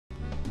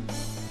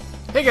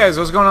Hey guys,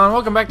 what's going on?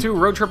 Welcome back to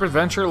Road Trip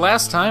Adventure.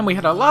 Last time we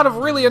had a lot of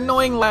really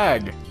annoying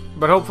lag,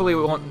 but hopefully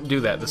we won't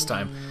do that this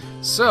time.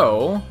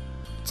 So,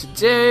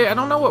 today, I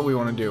don't know what we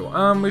want to do.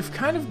 We've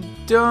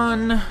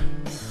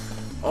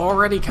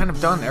already kind of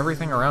done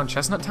everything around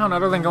Chestnut Town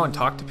other than go and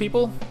talk to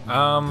people.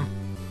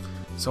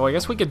 So I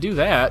guess we could do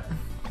that.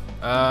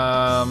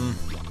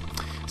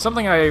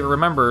 Something I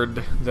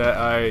remembered that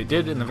I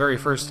did in the very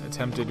first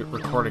attempted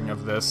recording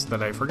of this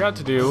that I forgot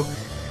to do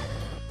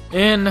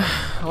in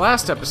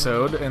last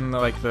episode, in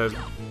the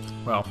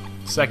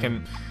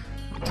second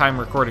time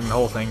recording the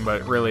whole thing,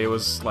 but really it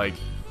was like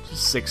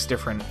 6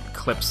 different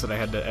clips that I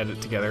had to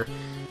edit together.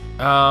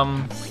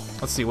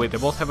 Let's see, wait, they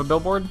both have a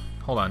billboard?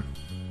 Hold on.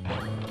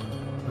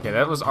 Okay,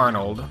 that was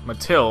Arnold.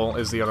 Matil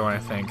is the other one, I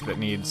think, that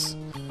needs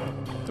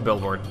the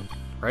billboard.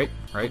 Right?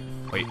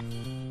 Wait.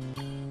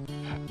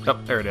 Oh,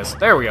 there it is.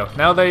 There we go.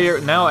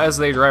 Now as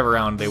they drive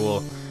around, they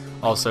will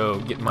also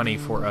get money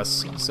for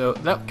us. So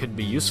that could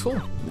be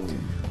useful.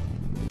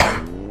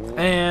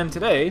 And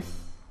today,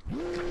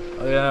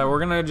 we're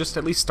gonna just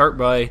at least start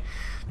by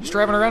just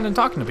driving around and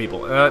talking to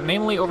people.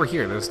 Namely over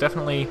here. There's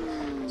definitely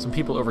some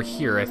people over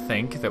here, I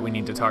think, that we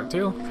need to talk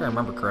to, if I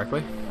remember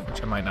correctly,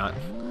 which I might not.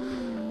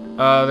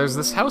 There's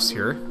this house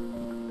here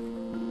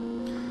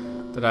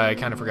that I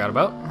kind of forgot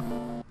about,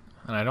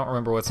 and I don't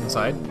remember what's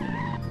inside.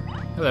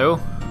 Hello.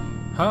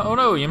 Huh? Oh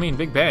no, you mean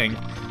Big Bang.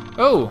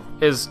 Oh,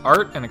 is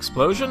art an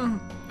explosion?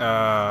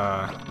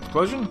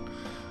 Explosion?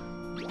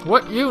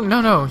 What?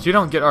 No, you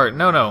don't get art.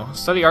 No.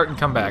 Study art and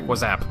come back.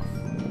 Wazap.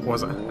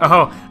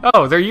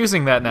 Oh, they're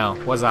using that now.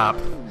 Wazap.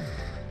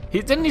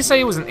 Didn't he say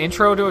it was an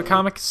intro to a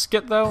comic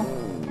skit, though?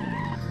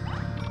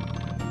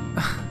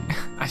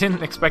 I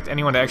didn't expect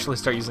anyone to actually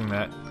start using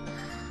that.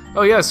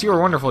 Oh yes, you are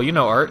wonderful. You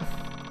know art.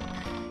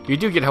 You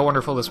do get how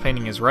wonderful this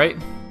painting is, right?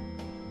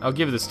 I'll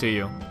give this to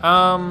you.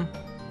 I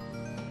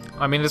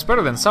mean, it's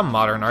better than some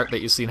modern art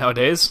that you see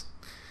nowadays.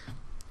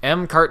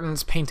 M.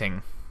 Carton's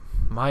painting.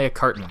 Maya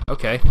Carton.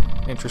 Okay,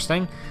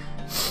 interesting.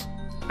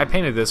 I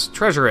painted this.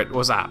 Treasure it.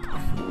 What's up?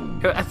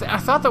 I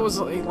thought that was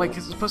like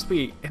it's supposed to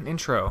be an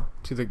intro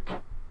to the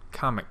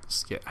comic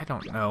skit. I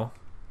don't know.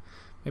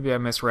 Maybe I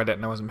misread it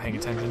and I wasn't paying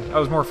attention. I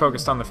was more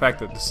focused on the fact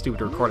that the stupid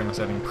recording was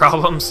having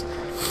problems.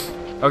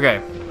 Okay.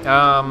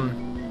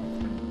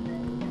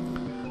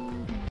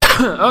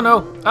 Oh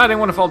no, I didn't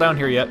want to fall down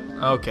here yet.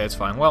 Okay, it's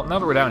fine. Well, now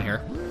that we're down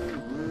here,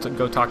 let's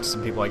go talk to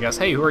some people, I guess.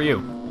 Hey, who are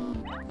you?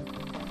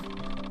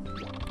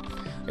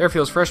 Air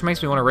feels fresh,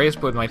 makes me want to race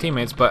with my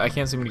teammates, but I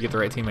can't seem to get the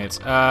right teammates.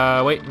 Wait,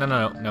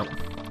 no,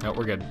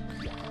 we're good.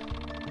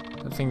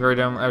 That thing very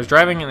dumb. I was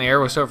driving and the air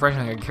was so fresh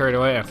and I got carried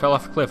away. I fell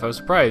off a cliff. I was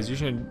surprised. You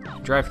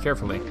should drive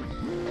carefully.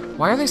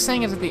 Why are they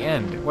saying it at the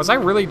end? Was I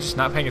really just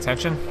not paying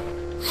attention?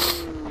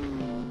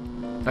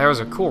 There was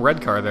a cool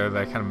red car there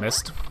that I kind of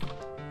missed.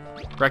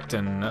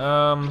 Recton.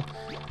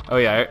 Oh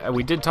yeah,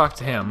 we did talk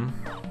to him.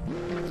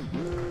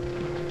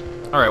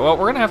 Alright, well,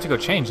 we're gonna have to go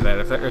change that.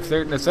 If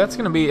that's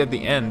gonna be at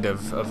the end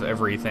of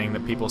everything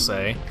that people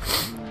say,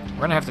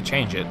 we're gonna have to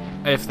change it.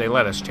 If they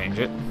let us change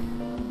it.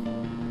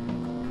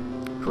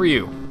 Who are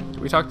you? Did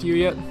we talk to you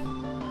yet?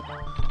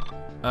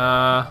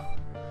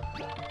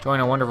 Join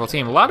a wonderful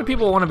team. A lot of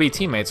people want to be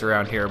teammates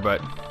around here, but...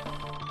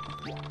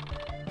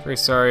 Very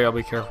sorry, I'll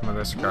be careful with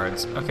this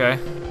regards. Okay.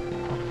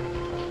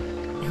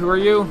 Who are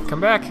you?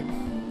 Come back.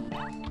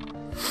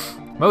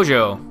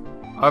 Mojo.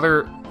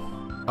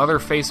 Other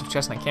face of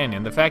Chestnut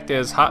Canyon. The fact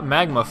is, hot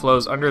magma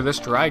flows under this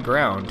dry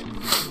ground.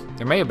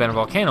 There may have been a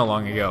volcano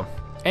long ago.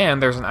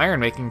 And there's an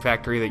iron-making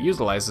factory that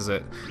utilizes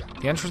it.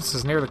 The entrance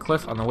is near the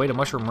cliff on the way to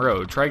Mushroom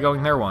Road. Try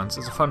going there once.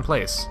 It's a fun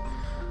place.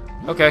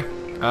 Okay.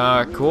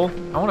 Cool.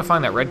 I want to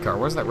find that red car.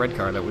 Where's that red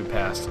car that we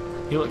passed?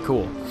 He looked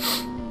cool.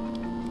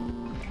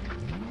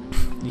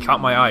 He caught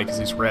my eye because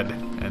he's red,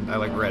 and I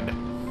like red.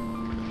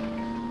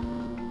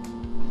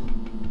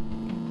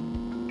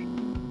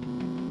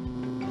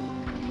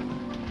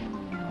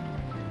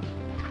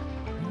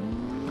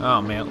 Oh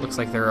man, it looks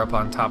like they're up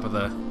on top of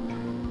the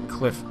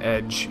cliff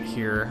edge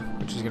here,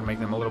 which is going to make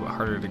them a little bit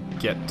harder to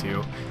get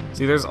to.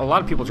 See, there's a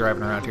lot of people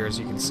driving around here, as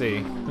you can see.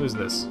 Who's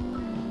this?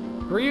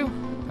 Who are you?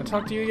 I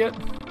talked to you yet?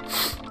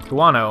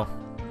 Guano.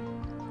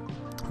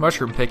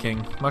 Mushroom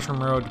picking.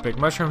 Mushroom Road to pick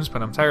mushrooms,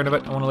 but I'm tired of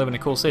it. I want to live in a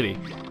cool city.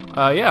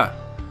 Yeah.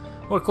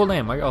 What a cool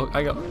name. I'll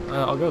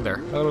go there.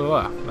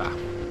 My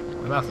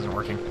mouth isn't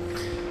working.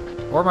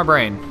 Or my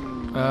brain.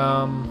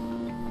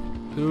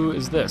 Who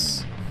is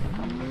this?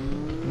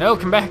 No,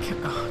 come back.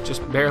 Oh,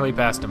 just barely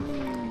passed him.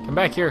 Come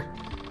back here.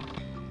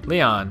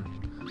 Leon.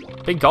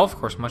 Big golf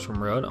course,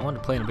 Mushroom Road. I want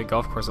to play in a big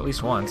golf course at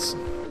least once.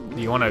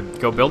 Do you want to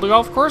go build a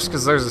golf course?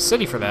 Because there's a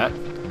city for that.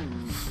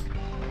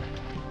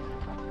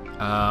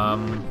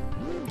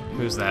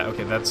 Who's that?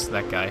 Okay, that's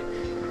that guy.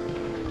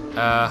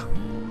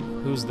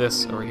 Who's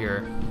this over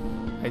here?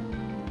 I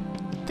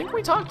think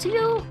we talked to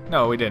you?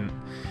 No, we didn't.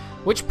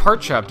 Which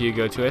part shop do you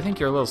go to? I think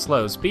you're a little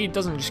slow. Speed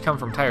doesn't just come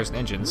from tires and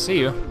engines. See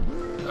you.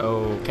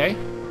 Okay.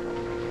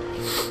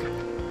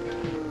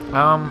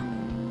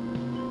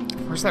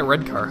 Where's that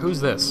red car? Who's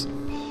this?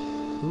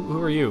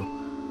 Who are you?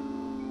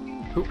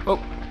 Who?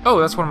 Oh,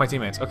 that's one of my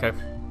teammates. Okay.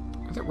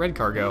 Where'd that red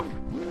car go?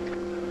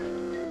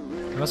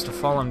 It must have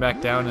fallen back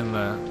down in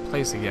the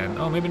place again.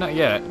 Oh, maybe not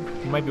yet.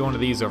 It might be one of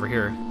these over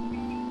here.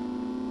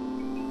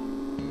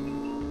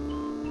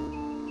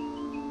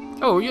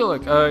 Oh, you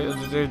look,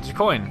 it's a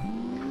coin.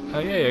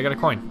 Yeah, I got a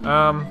coin.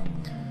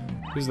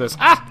 Who's this?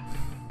 Ah!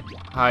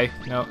 Hi.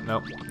 No,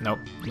 nope, nope,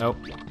 nope,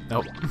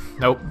 nope,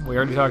 nope. We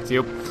already talked to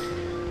you.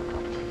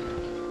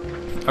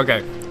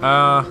 Okay,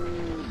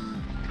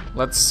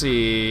 let's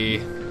see.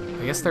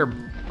 I guess they're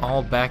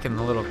all back in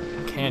the little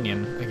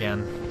canyon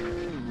again.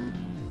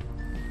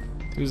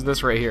 Who's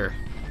this right here?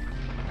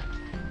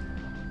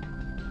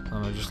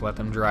 I'm gonna just let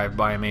them drive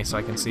by me so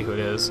I can see who it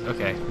is.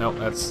 Okay, nope,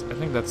 I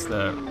think that's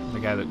the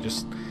guy that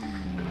just...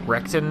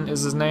 Recton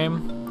is his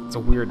name? It's a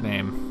weird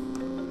name.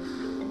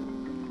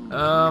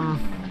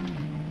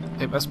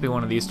 It must be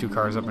one of these two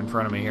cars up in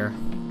front of me here.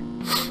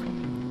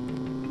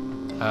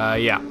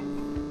 Yeah.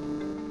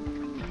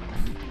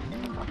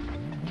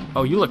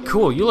 Oh, you look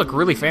cool. You look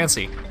really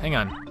fancy. Hang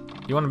on.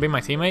 You want to be my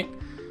teammate?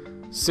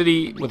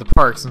 City with a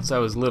park. Since I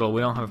was little,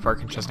 we don't have a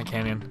park in Chestnut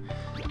Canyon.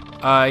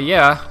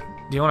 Yeah.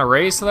 Do you want to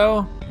race,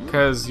 though?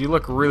 Because you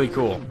look really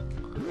cool.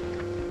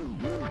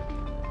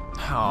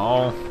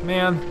 Oh,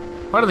 man.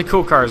 Why do the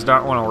cool cars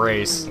not want to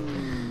race?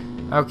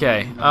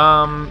 Okay.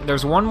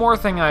 There's one more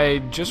thing I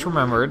just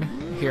remembered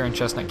here in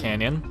Chestnut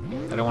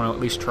Canyon that I want to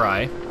at least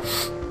try.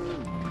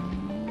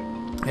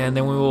 And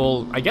then we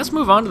will, I guess,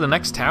 move on to the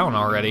next town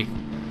already.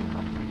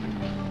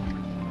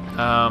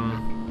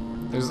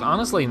 There's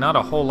honestly not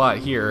a whole lot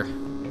here.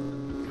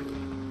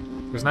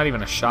 There's not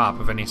even a shop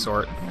of any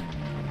sort.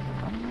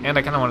 And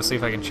I kind of want to see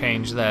if I can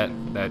change that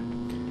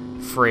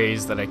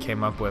phrase that I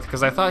came up with,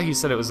 because I thought he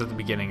said it was at the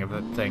beginning of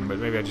the thing, but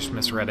maybe I just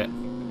misread it.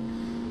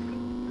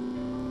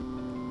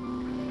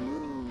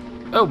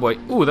 Oh boy.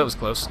 Ooh, that was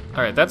close.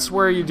 Alright, that's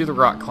where you do the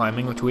rock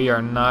climbing, which we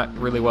are not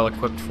really well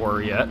equipped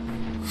for yet.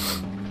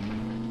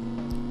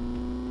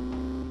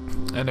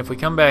 And if we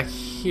come back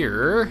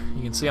here,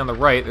 you can see on the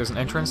right there's an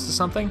entrance to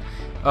something.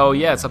 Oh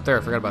yeah, it's up there.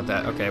 I forgot about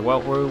that. Okay,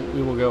 well,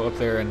 we will go up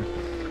there and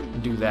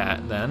do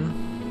that then.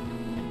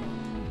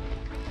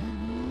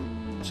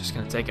 It's just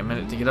going to take a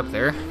minute to get up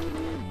there.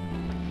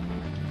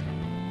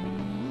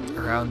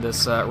 Around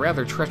this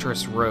rather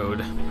treacherous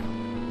road.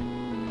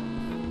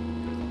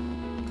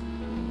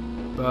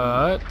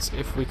 But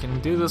if we can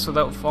do this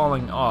without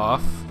falling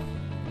off,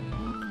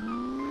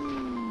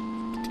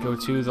 go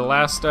to the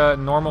last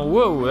normal,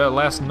 whoa, that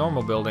last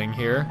normal building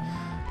here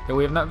that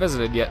we have not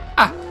visited yet.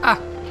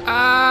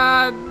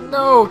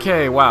 No,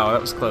 okay, wow,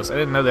 that was close. I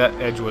didn't know that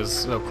edge was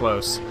so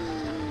close.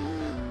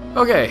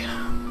 Okay.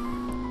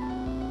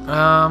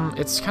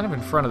 It's kind of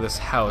in front of this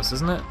house,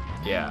 isn't it?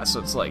 Yeah,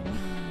 so it's like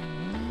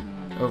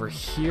over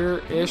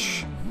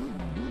here-ish.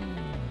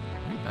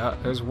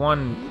 There's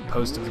one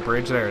post of the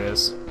bridge. There it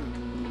is.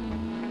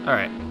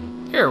 Alright,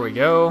 here we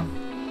go.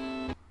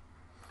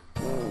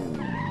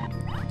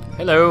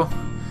 Hello.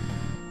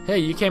 Hey,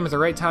 you came at the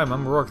right time.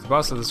 I'm Rourke, the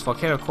boss of this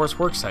volcano course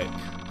work site.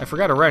 I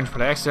forgot a wrench,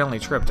 but I accidentally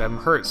tripped. I'm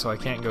hurt, so I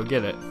can't go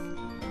get it.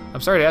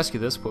 I'm sorry to ask you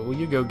this, but will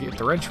you go get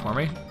the wrench for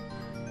me?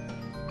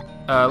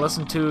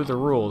 Listen to the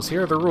rules.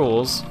 Here are the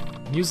rules.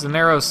 Use the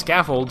narrow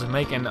scaffold to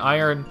make an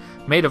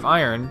made of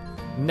iron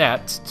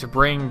net to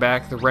bring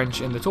back the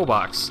wrench in the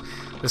toolbox.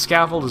 The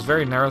scaffold is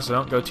very narrow, so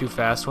don't go too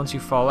fast. Once you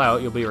fall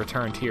out, you'll be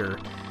returned here.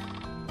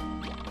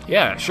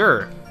 Yeah,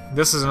 sure.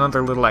 This is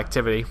another little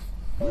activity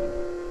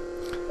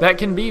that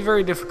can be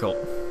very difficult,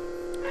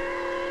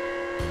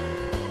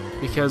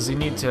 because you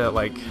need to,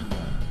 like,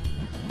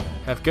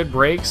 have good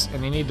brakes,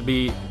 and you need to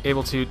be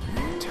able to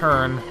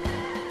turn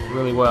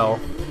really well.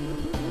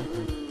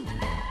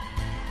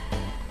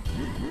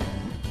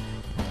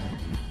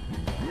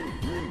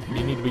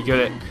 You need to be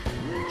good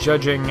at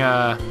judging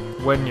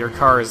when your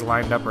car is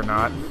lined up or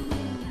not.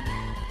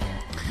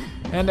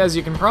 And as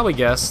you can probably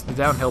guess, the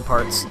downhill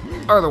parts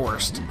are the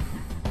worst.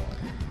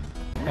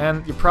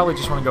 And you probably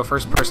just want to go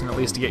first person at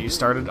least to get you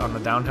started on the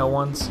downhill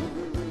ones.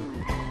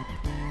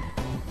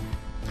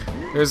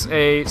 There's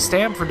a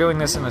stamp for doing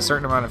this in a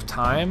certain amount of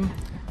time.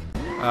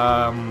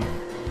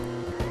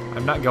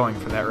 I'm not going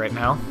for that right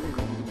now.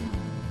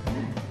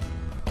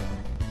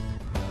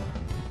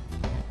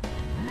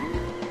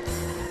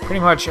 Pretty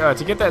much,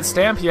 to get that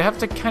stamp, you have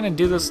to kind of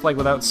do this like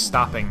without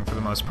stopping for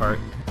the most part,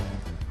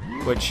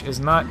 which is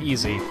not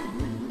easy,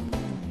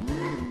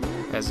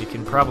 as you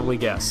can probably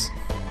guess.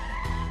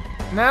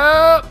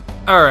 No!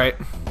 Alright.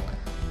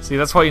 See,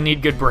 that's why you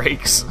need good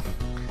brakes.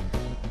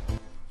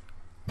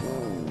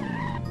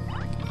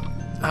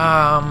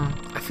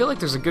 I feel like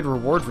there's a good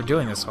reward for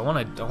doing this, so I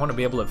want to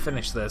be able to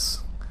finish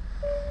this.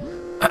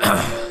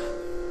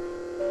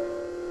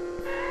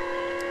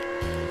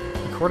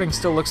 Recording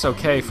still looks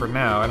okay for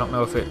now. I don't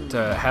know if it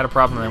had a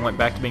problem and then went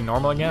back to being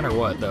normal again or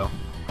what, though.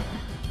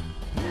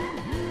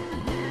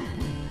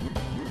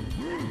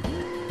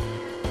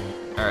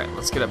 Alright,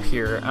 let's get up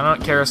here. I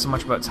don't care so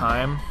much about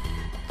time.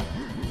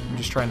 I'm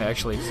just trying to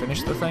actually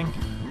finish the thing.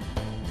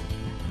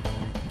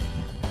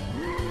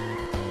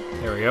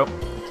 There we go.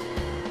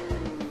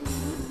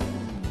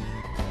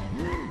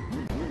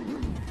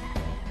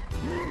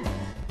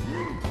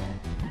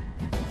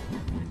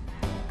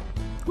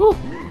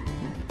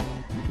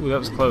 Ooh, that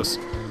was close.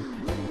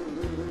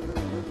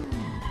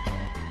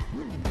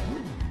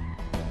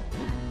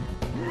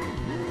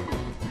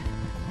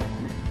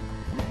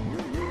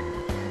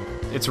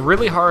 It's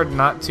really hard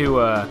not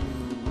to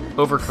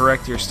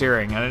overcorrect your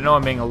steering. And I know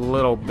I'm being a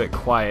little bit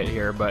quiet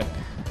here, but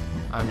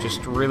I'm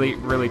just really,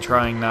 really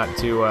trying not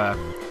to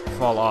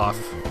fall off.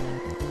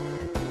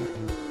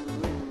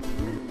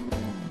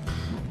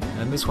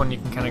 And this one you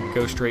can kind of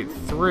go straight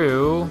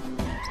through,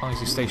 as long as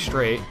you stay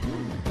straight.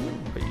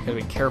 But you gotta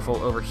be careful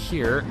over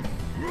here.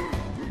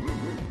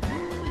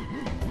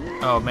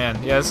 Oh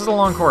man, yeah, this is a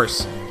long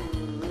course.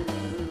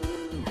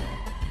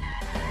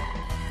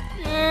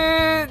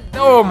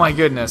 Oh my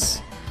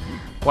goodness.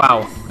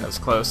 Wow, that was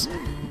close.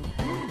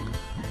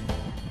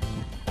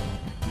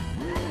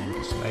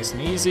 Just nice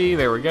and easy,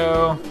 there we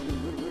go.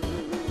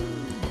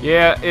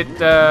 Yeah, it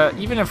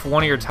even if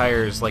one of your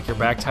tires, like your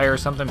back tire or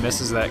something,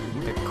 misses the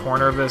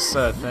corner of this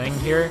thing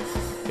here,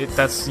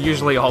 that's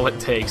usually all it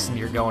takes, and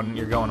you're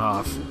going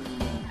off.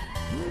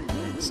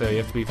 So you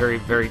have to be very,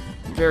 very,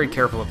 very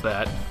careful of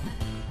that.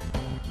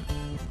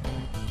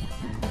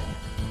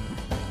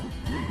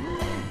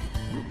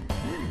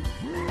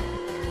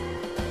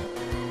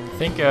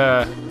 I think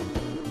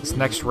this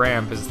next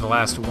ramp is the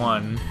last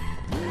one,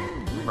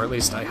 or at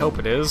least I hope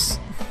it is.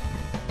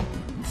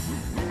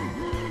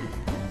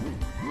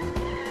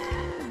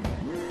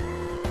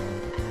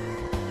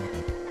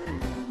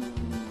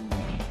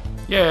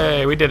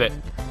 Yay, we did it.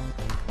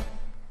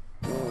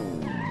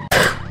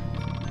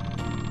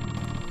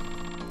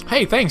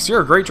 Hey, thanks,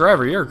 you're a great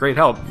driver, you're a great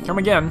help. Come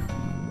again.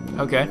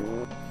 Okay.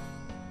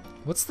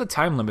 What's the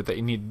time limit that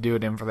you need to do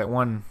it in for that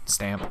one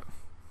stamp?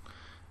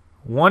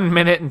 1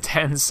 minute and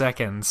 10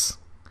 seconds.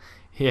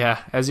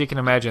 Yeah, as you can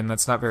imagine,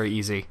 that's not very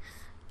easy.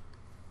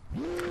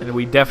 And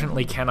we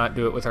definitely cannot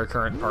do it with our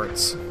current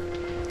parts.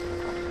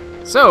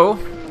 So,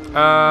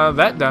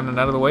 that done and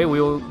out of the way,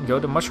 we'll go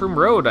to Mushroom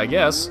Road, I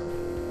guess.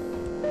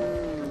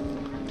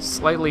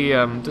 Slightly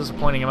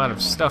disappointing amount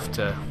of stuff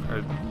to,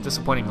 or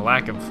disappointing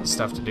lack of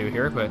stuff to do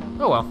here, but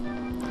oh well.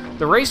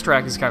 The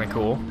racetrack is kind of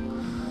cool.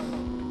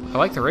 I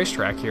like the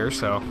racetrack here,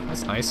 so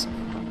that's nice.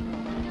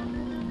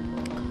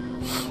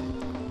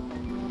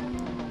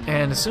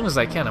 And as soon as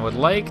I can, I would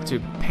like to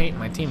paint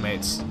my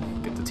teammates,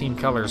 get the team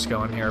colors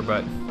going here,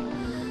 but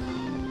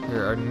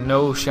there are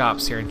no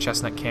shops here in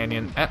Chestnut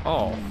Canyon at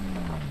all.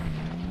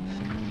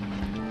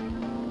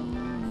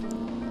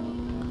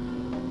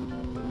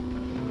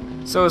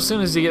 So as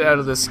soon as you get out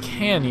of this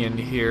canyon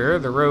here,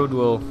 the road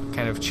will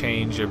kind of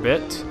change a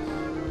bit.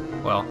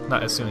 Well,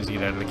 not as soon as you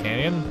get out of the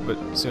canyon, but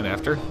soon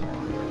after.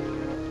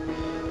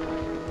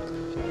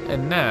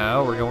 And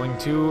now we're going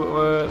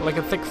to, like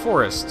a thick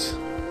forest.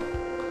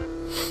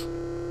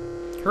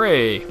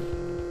 Hooray!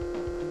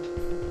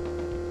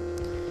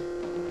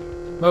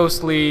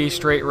 Mostly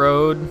straight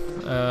road,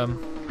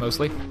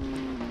 mostly.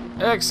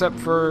 Except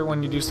for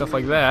when you do stuff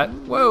like that.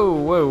 Whoa,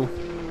 whoa.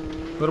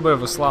 A little bit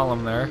of a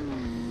slalom there.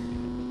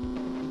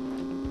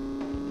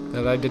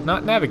 That I did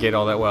not navigate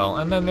all that well.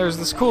 And then there's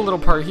this cool little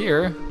part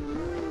here.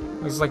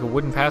 There's like a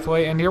wooden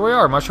pathway, and here we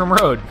are, Mushroom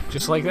Road.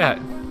 Just like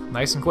that.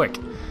 Nice and quick.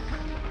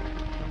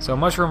 So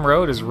Mushroom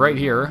Road is right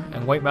here,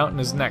 and White Mountain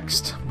is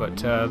next. But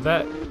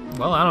that,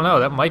 well, I don't know,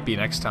 that might be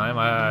next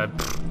time.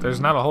 There's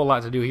not a whole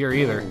lot to do here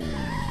either.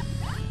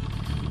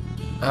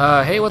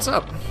 Hey, what's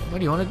up? What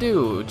do you want to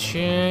do?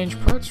 Change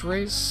parts,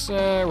 race?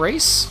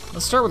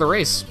 Let's start with a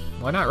race.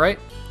 Why not, right?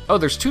 Oh,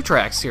 there's 2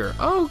 tracks here.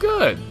 Oh,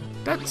 good.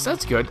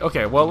 That's good.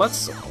 Okay, well,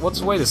 let's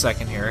wait a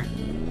second here.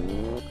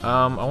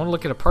 I want to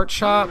look at a part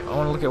shop. I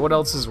want to look at what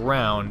else is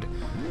around.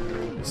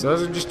 So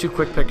those are just 2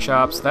 quick pick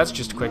shops. That's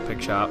just a quick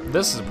pick shop.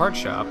 This is a part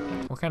shop.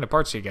 What kind of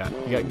parts you got?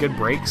 You got good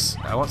brakes?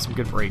 I want some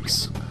good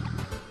brakes.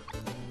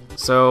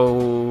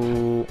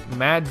 So,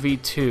 Mad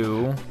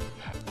V2.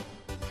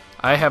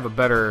 I have a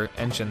better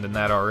engine than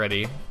that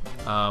already.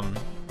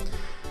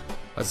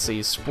 Let's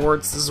see,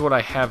 sports. This is what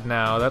I have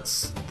now.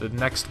 That's the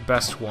next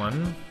best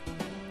one.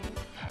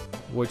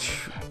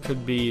 Which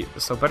could be,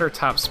 so better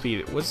top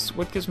speed.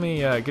 What gives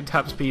me good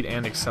top speed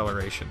and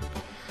acceleration?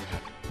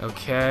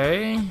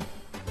 Okay.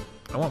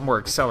 I want more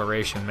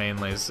acceleration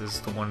mainly, is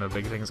the one of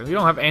the big things. If you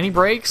don't have any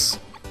brakes?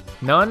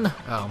 None?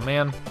 Oh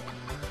man.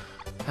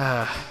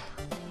 You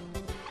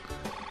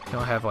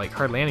don't have like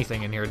hardly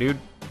anything in here, dude.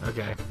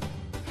 Okay.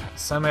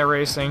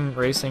 Semi-racing,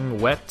 racing,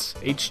 wet,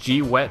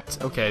 HG wet.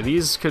 Okay,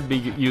 these could be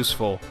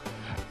useful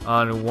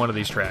on one of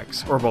these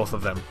tracks, or both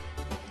of them.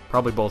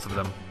 Probably both of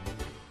them.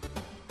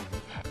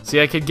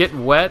 See, I could get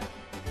wet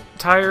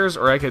tires,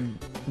 or I could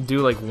do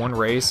like one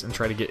race and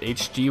try to get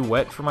HG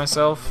wet for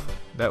myself.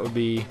 That would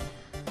be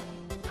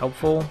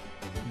helpful.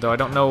 Though I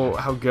don't know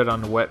how good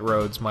on wet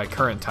roads my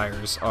current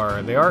tires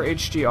are. They are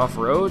HG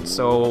off-road,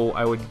 so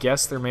I would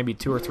guess there may be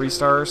 2 or 3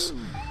 stars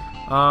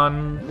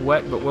on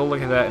wet, but we'll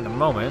look at that in a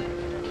moment.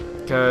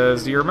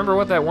 Because do you remember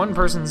what that one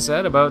person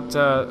said about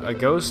a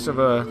ghost of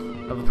a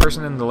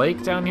person in the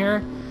lake down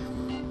here?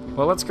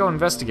 Well, let's go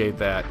investigate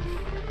that.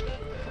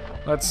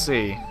 Let's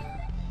see.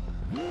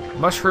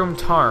 Mushroom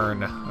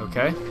Tarn,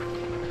 okay.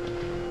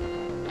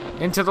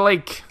 Into the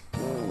lake.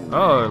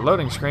 Oh,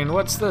 loading screen.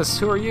 What's this?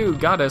 Who are you,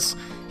 goddess?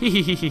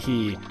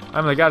 Hee.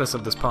 I'm the goddess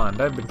of this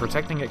pond. I've been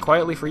protecting it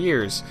quietly for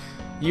years.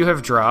 You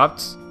have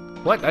dropped...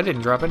 What? I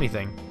didn't drop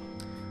anything.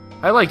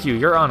 I like you.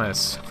 You're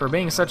honest. For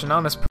being such an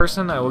honest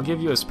person, I will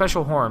give you a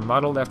special horn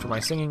modeled after my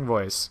singing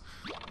voice.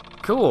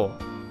 Cool.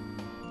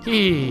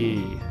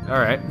 Hee.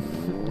 Alright.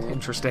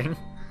 Interesting.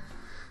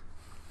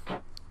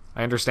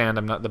 I understand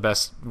I'm not the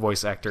best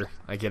voice actor.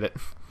 I get it.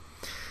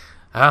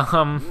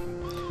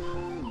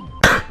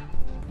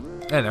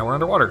 And now we're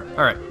underwater.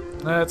 Alright.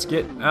 Let's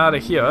get out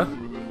of here.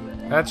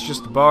 That's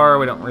just a bar.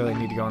 We don't really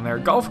need to go in there.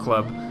 Golf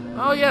club.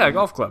 Oh yeah,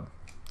 golf club.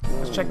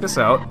 Let's check this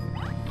out.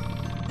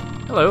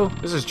 Hello,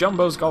 this is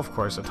Jumbo's golf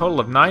course. A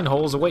total of 9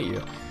 holes await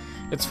you.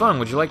 It's fun.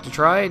 Would you like to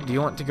try? Do you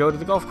want to go to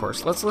the golf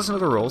course? Let's listen to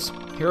the rules.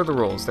 Here are the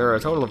rules. There are a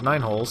total of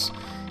 9 holes.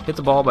 Hit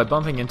the ball by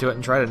bumping into it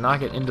and try to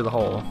knock it into the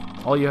hole.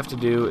 All you have to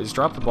do is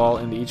drop the ball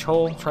into each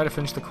hole. Try to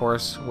finish the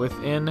course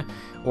within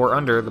or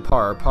under the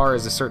par. Par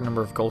is a certain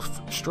number of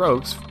golf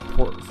strokes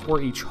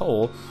for each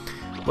hole.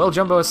 Well,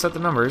 Jumbo has set the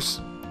numbers.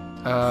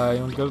 You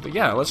want to go to the...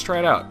 Yeah, let's try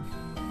it out.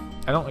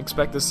 I don't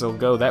expect this will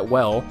go that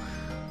well.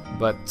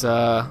 But,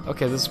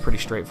 okay, this is pretty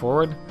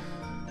straightforward.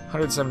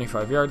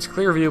 175 yards,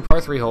 clear view,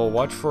 par 3 hole.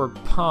 Watch for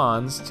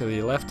ponds to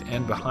the left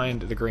and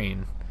behind the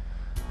green.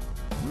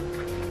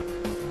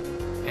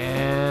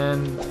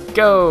 And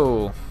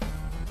go!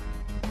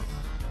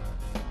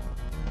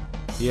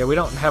 Yeah, we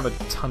don't have a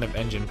ton of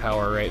engine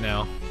power right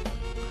now.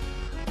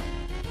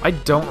 I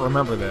don't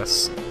remember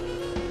this.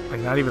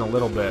 Like, not even a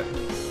little bit.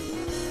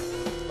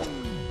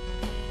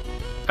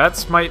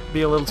 That might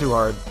be a little too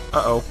hard.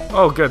 Uh-oh.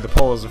 Oh, good. The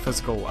pole is a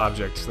physical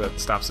object that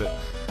stops it.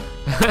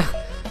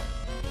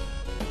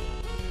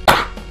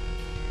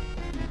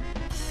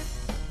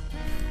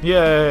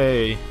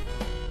 Yay!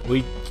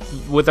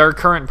 With our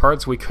current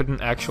parts, we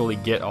couldn't actually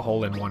get a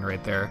hole-in-one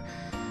right there.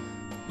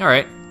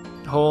 Alright.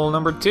 Hole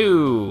number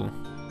 2.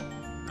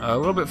 A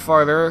little bit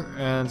farther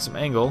and some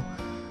angle.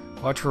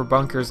 Watch for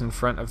bunkers in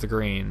front of the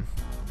green.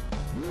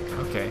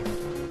 Okay.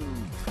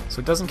 So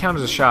it doesn't count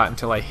as a shot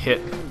until I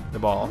hit the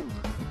ball.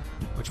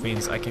 Which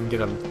means I can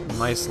get a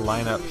nice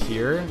line up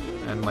here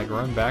and like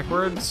run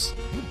backwards.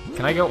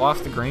 Can I go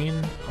off the green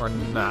or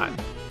not?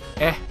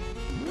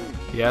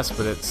 Yes,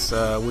 but it's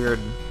a weird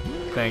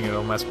thing.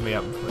 It'll mess me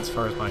up as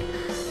far as my...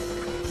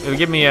 It'll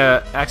give me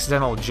a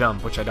accidental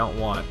jump, which I don't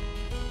want.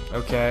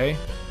 Okay.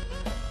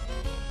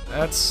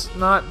 That's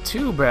not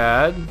too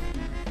bad.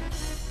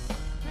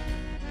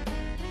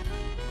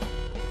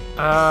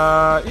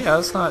 Yeah,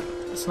 it's not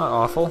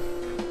awful.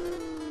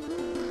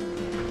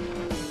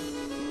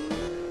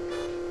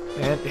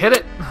 And hit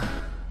it!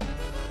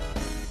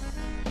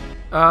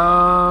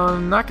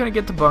 Not gonna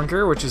get the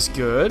bunker, which is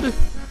good.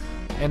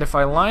 And if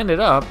I line it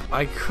up,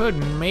 I could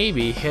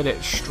maybe hit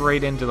it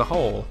straight into the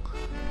hole,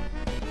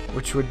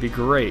 which would be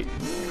great.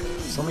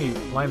 So let me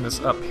line this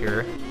up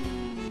here.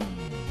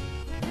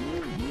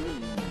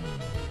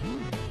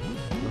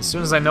 As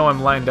soon as I know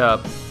I'm lined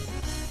up,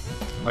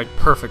 like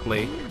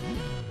perfectly,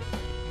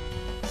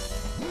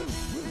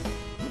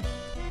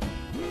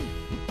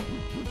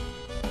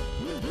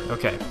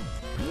 okay.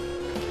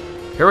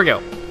 Here we go.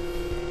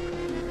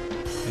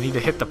 I need to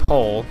hit the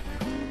pole.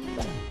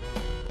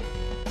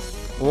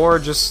 Or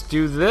just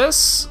do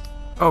this.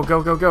 Oh,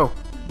 go, go, go.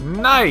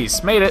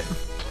 Nice! Made it!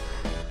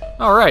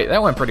 Alright,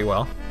 that went pretty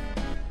well.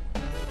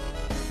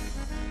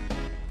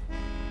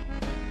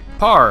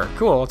 Par!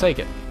 Cool, I'll take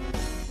it.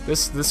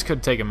 This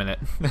could take a minute.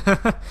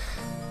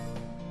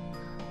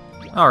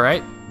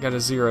 Alright, got a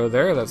 0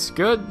 there, that's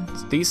good.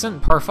 It's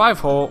decent. Par 5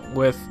 hole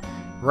with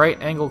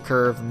right angle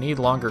curve, need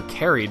longer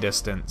carry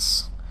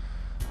distance.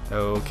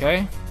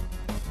 Okay.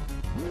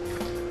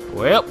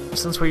 Well,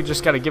 since we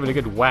just gotta give it a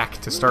good whack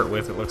to start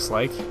with, it looks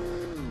like.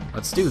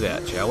 Let's do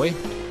that, shall we?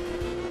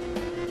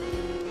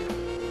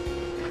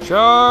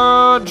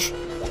 Charge!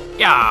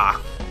 Yeah!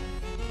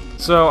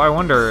 So, I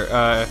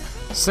wonder,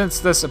 since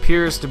this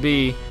appears to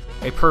be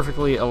a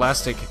perfectly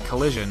elastic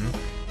collision,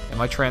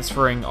 am I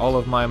transferring all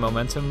of my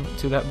momentum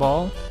to that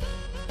ball?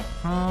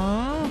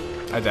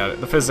 I doubt it.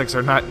 The physics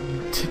are not...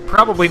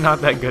 probably not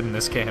that good in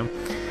this game.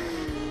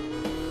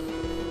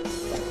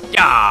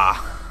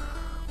 Yeah!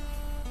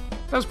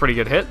 That was a pretty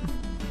good hit.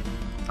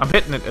 I'm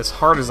hitting it as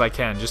hard as I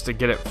can just to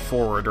get it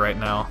forward right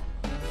now.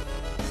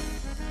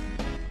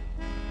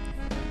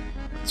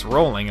 It's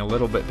rolling a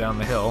little bit down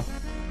the hill.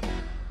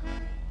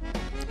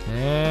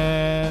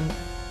 And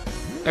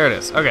there it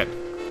is. Okay.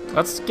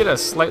 Let's get a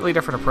slightly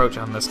different approach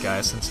on this guy,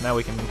 since now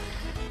we can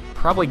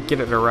probably get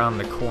it around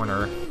the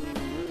corner.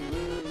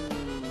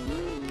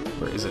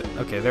 Where is it?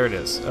 Okay, there it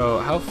is. Oh,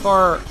 how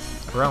far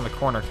around the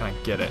corner can I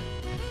get it?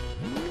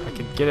 I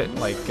could get it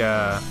like,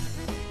 at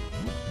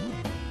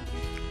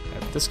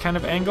this kind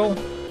of angle?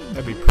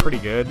 That'd be pretty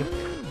good.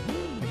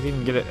 I could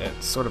even get it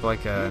at sort of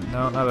like a...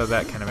 No, not at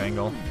that kind of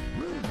angle.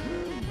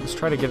 Let's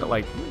try to get it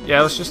like...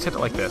 Yeah, let's just hit it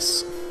like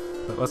this.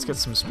 But let's get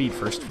some speed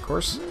first, of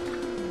course.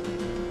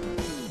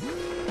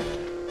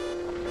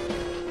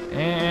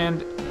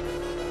 And...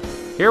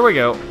 here we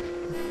go.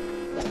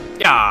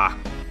 Yeah!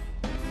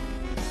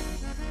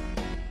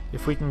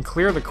 if we can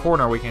clear the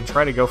corner, we can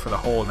try to go for the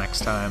hole next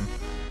time.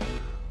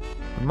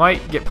 We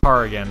might get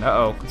par again.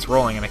 Uh-oh, it's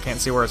rolling and I can't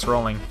see where it's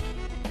rolling.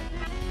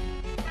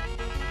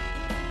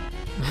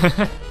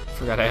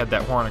 Forgot I had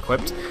that horn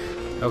equipped.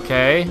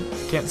 Okay,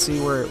 can't see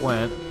where it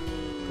went.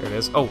 There it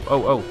is. Oh,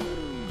 oh, oh.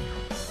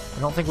 I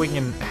don't think we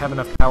can have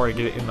enough power to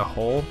get it in the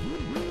hole,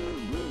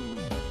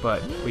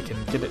 but we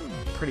can get it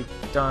pretty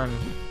darn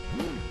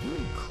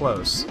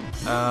close.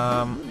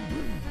 Alright,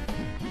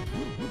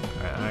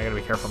 I gotta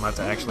be careful not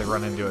to actually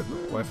run into it.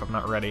 What if I'm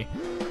not ready?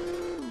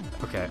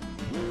 Okay.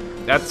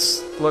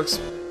 Looks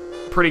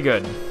pretty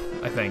good,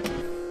 I think.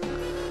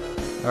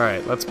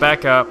 Alright, let's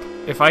back up.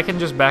 If I can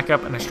just back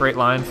up in a straight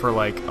line for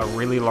like a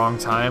really long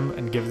time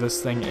and give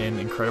this thing an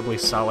incredibly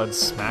solid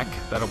smack,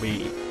 that'll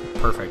be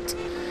perfect.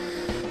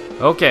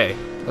 Okay,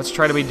 let's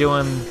try to be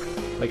doing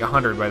like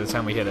 100 by the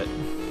time we hit it.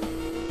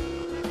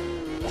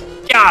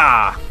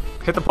 Yeah!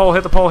 Hit the pole,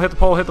 hit the pole, hit the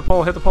pole, hit the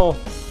pole, hit the pole.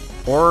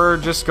 Or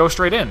just go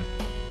straight in.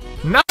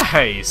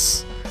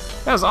 Nice!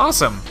 That was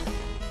awesome.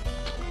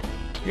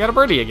 We got a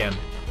birdie again.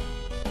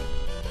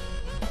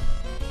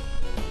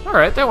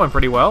 Alright, that went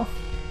pretty well.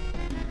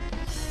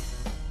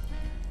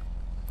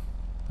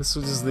 This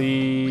was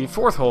the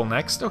 4th hole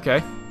next. Okay.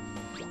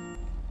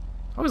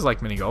 I always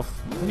like mini golf.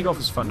 Mini golf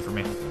is fun for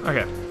me.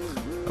 Okay.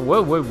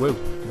 Whoa, whoa, whoa.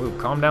 Whoa,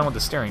 calm down with the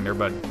steering there,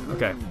 bud.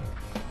 Okay.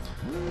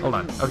 Hold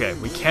on. Okay,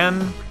 we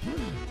can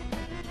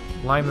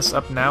line this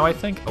up now, I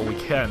think. Oh, we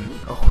can.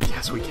 Oh,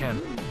 yes, we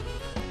can.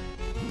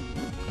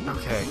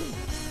 Okay.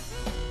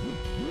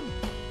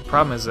 The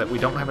problem is that we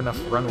don't have enough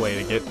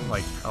runway to get,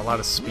 like, a lot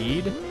of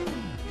speed.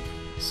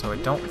 So I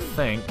don't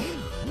think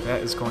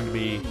that is going to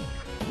be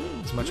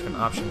as much of an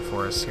option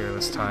for us here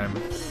this time.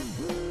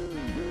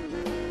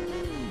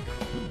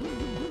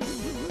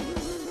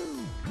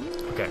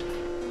 Okay.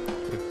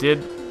 It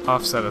did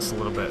offset us a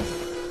little bit.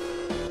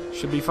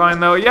 Should be fine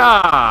though.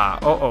 Yeah!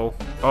 Uh-oh.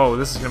 Oh,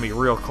 this is going to be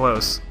real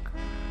close.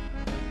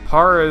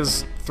 Par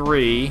is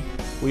 3.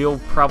 We'll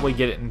probably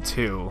get it in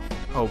 2,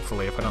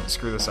 hopefully, if I don't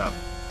screw this up.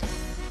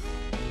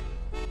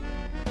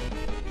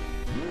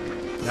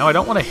 Now, I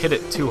don't want to hit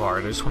it too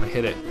hard. I just want to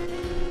hit it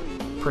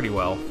pretty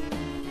well.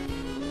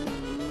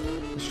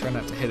 Just try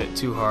not to hit it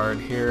too hard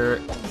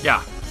here.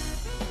 Yeah.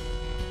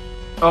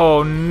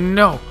 Oh,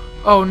 no.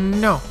 Oh,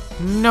 no.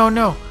 No,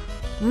 no.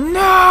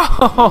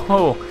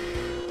 No!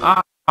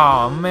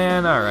 Oh,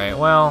 man. Alright,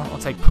 well, I'll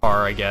take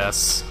par, I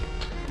guess.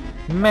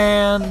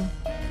 Man.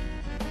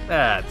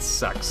 That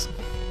sucks.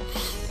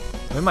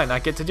 We might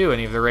not get to do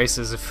any of the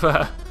races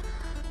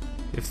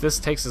if this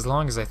takes as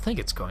long as I think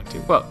it's going to.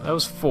 Well, that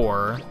was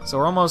 4, so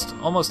we're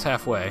almost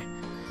halfway.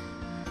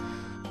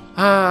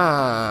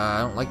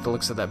 I don't like the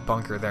looks of that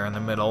bunker there in the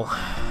middle.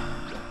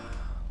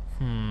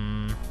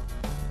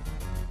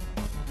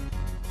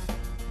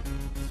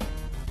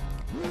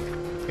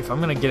 If I'm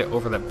gonna get it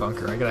over that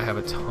bunker, I gotta have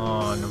a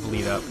ton of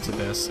lead up to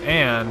this,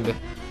 and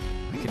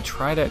I could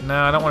try to...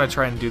 No, I don't want to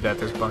try and do that.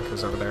 There's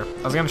bunkers over there.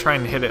 I was gonna try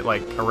and hit it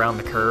like around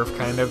the curve,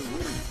 kind of,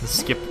 and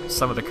skip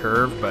some of the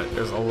curve, but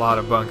there's a lot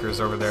of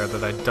bunkers over there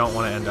that I don't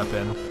want to end up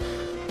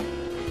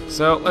in.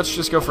 So let's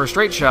just go for a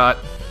straight shot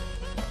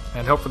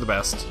and hope for the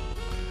best.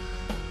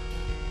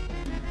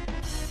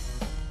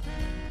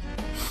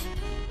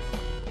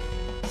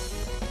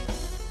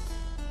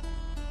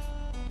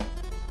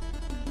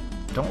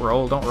 Don't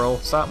roll, don't roll.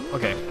 Stop.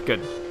 Okay,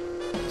 good.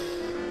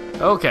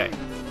 Okay.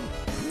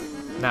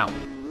 Now.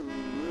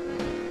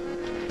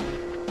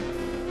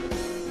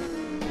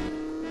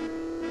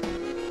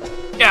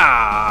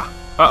 Yeah!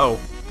 Uh-oh.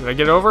 Did I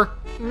get over?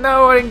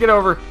 No, I didn't get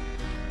over.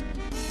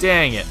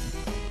 Dang it.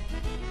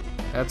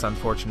 That's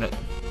unfortunate.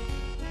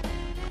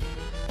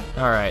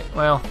 Alright,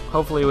 well,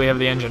 hopefully we have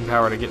the engine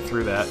power to get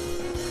through that.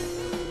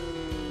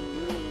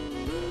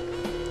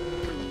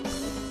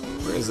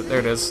 Where is it? There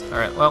it is.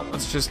 Alright, well,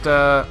 let's just,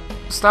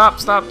 stop,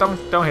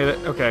 don't hit it.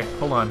 Okay,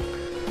 hold on.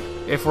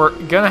 If we're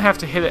gonna have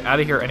to hit it out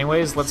of here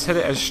anyways, let's hit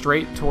it as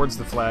straight towards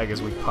the flag as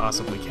we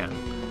possibly can.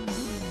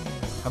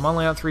 I'm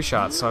only on 3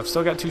 shots, so I've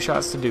still got 2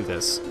 shots to do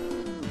this.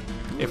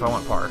 If I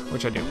want par,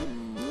 which I do.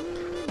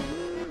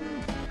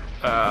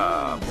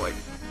 Boy.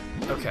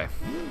 Okay.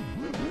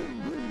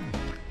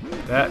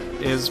 That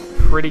is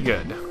pretty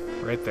good,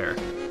 right there.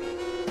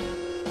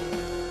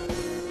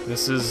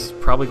 This is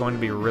probably going to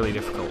be really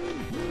difficult.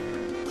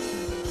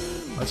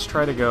 Let's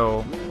try to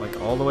go,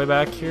 like, all the way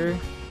back here.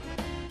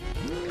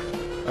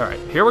 Alright,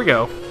 here we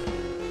go.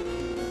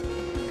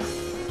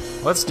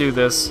 Let's do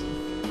this.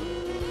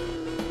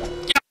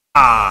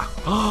 Yeah!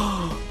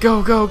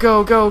 Go, go,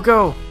 go, go,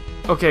 go!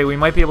 Okay, we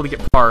might be able to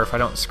get par if I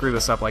don't screw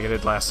this up like I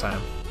did last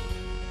time.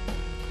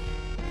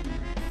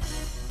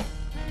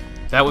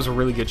 That was a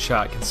really good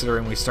shot,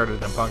 considering we started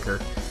in a bunker.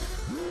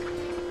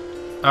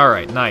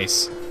 Alright,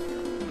 nice.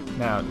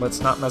 Now,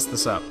 let's not mess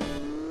this up.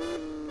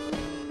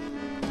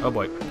 Oh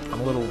boy,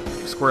 I'm a little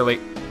squirrely.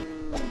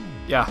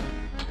 Yeah.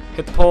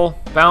 Hit the pole,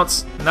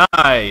 bounce,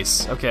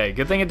 nice! Okay,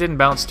 good thing it didn't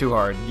bounce too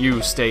hard.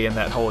 You stay in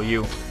that hole,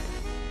 you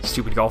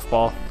stupid golf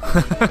ball.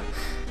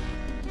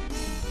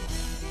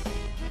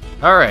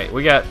 Alright,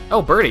 we got...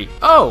 Oh, birdie!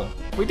 Oh!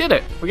 We did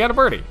it! We got a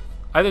birdie.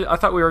 I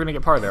thought we were gonna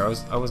get par there.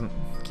 I wasn't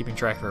keeping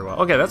track very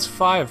well. Okay, that's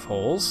 5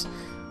 holes.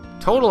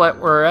 Total,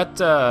 we're at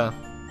a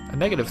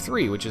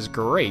 -3, which is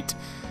great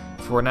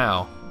for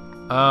now.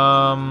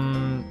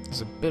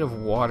 There's a bit of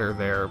water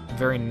there.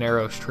 Very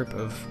narrow strip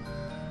of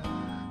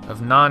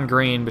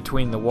non-green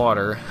between the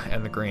water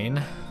and the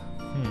green.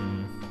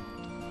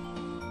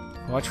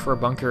 Watch for a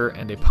bunker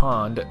and a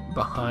pond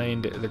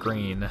behind the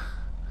green.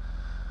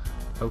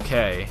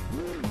 Okay,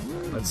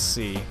 let's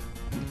see.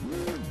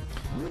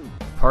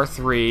 Par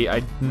 3.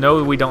 I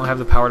know we don't have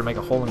the power to make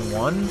a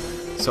hole-in-one,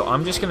 so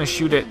I'm just gonna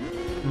shoot it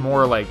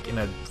more like in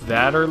a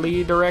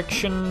that-erly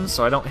direction,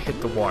 so I don't hit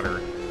the water.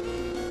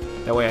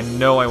 That way I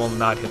know I will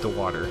not hit the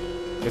water.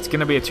 It's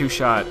gonna be a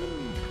 2-shot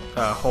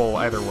hole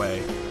either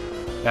way,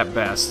 at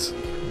best,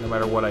 no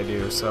matter what I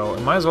do, so I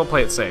might as well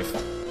play it safe.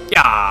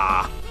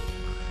 Yeah!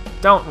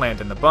 Don't land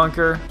in the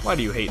bunker. Why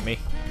do you hate me?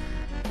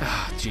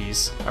 Ah,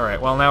 jeez.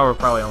 Alright, well now we're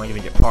probably only gonna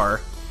get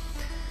par.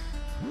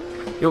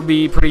 It would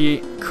be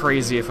pretty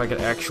crazy if I could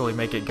actually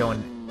make it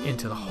going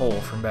into the hole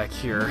from back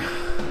here.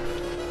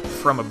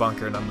 From a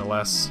bunker,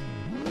 nonetheless.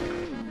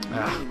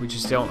 We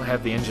just don't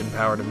have the engine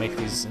power to make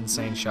these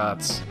insane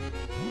shots.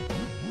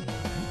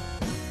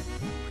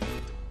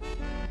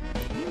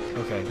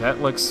 Okay,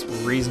 that looks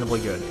reasonably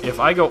good. If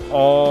I go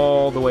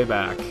all the way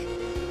back,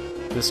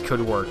 this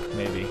could work,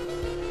 maybe.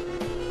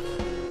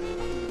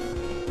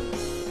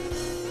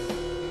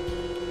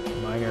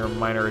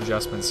 Minor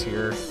adjustments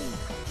here.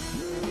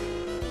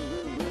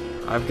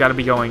 I've got to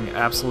be going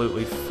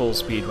absolutely full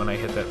speed when I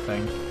hit that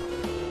thing.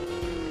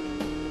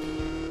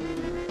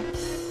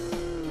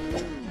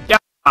 Yeah!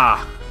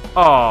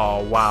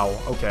 Oh, wow.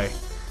 Okay.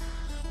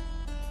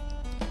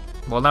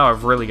 Well, now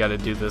I've really got to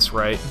do this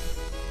right.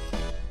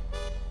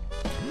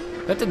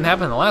 That didn't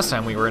happen the last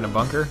time we were in a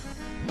bunker.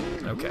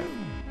 Okay.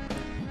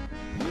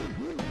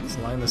 Let's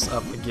line this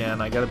up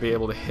again. I got to be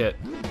able to hit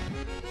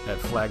that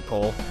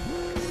flagpole.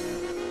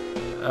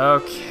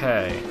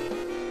 Okay.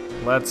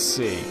 Let's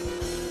see.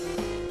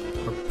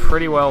 We're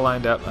pretty well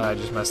lined up. I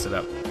just messed it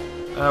up.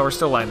 We're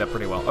still lined up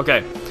pretty well.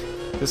 Okay.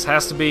 This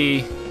has to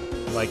be,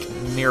 like,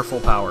 near full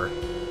power.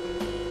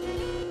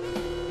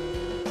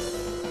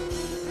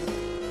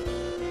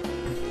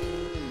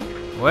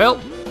 Well,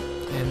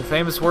 in the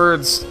famous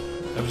words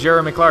of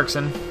Jeremy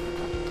Clarkson,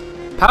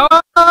 power!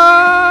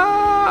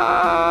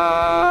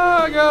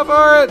 Go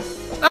for it!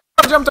 Oh,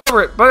 I jumped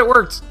over it, but it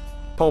worked.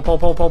 Pull, pull,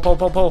 pull, pull, pull,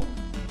 pull, pull.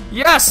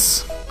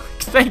 Yes!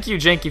 Thank you,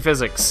 Janky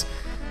Physics.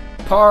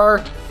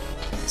 Par.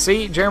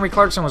 See, Jeremy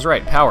Clarkson was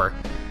right. Power.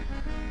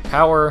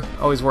 Power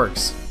always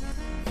works.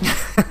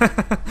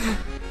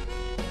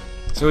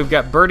 So we've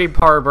got birdie,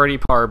 par, right?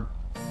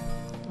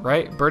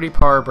 Birdie,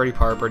 par, birdie,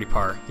 par, birdie,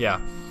 par. Yeah.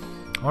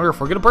 I wonder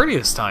if we're gonna birdie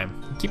this time.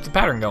 Keep the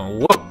pattern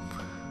going. Whoa!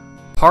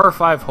 Par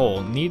 5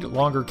 hole. Need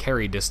longer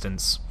carry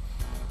distance.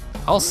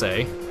 I'll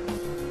say.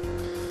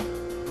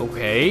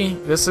 Okay.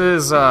 This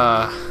is,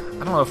 I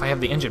don't know if I have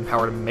the engine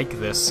power to make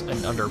this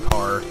an under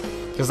par.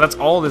 Because that's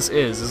all this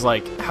is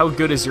like, how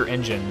good is your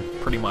engine,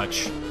 pretty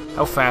much.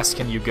 How fast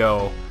can you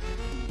go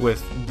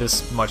with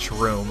this much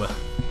room?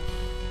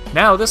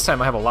 Now, this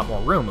time I have a lot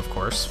more room, of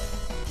course.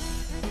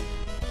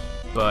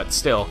 But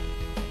still.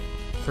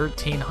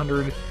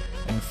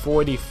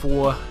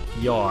 1,344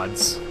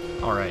 yards.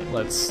 Alright,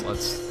 let's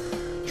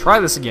try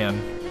this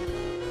again.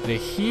 A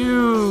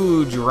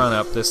huge run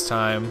up this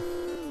time.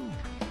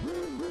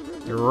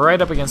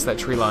 Right up against that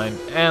tree line,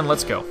 and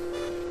let's go.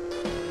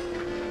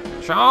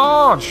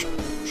 Charge!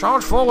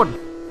 Charge forward!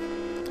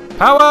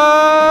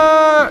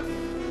 Power!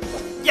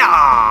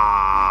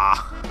 Yeah!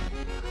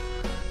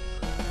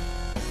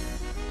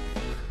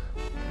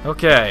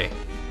 Okay.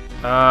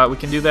 We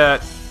can do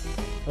that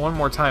one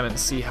more time and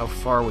see how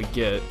far we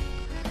get.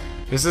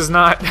 This is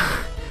not...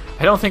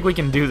 I don't think we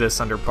can do this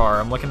under par.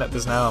 I'm looking at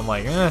this now, I'm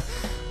like, I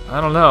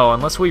don't know,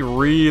 unless we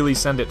really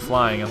send it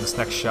flying on this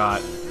next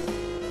shot.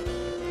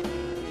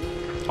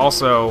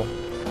 Also,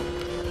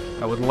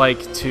 I would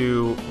like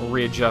to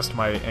readjust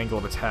my angle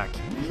of attack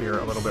here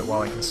a little bit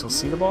while I can still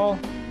see the ball.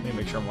 Let me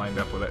make sure I'm lined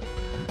up with it.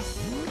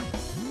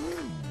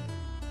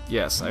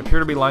 Yes, I appear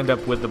to be lined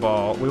up with the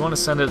ball. We want to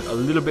send it a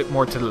little bit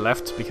more to the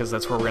left because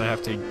that's where we're going to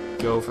have to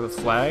go for the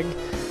flag.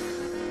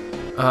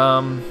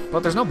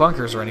 But there's no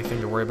bunkers or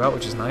anything to worry about,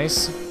 which is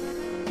nice.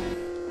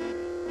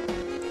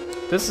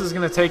 This is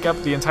going to take up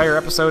the entire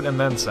episode and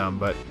then some,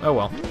 but oh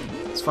well.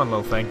 It's a fun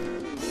little thing.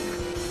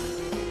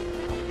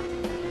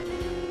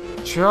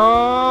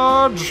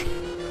 Charge!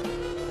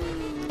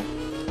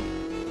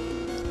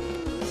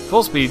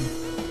 Full speed.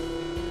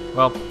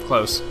 Well,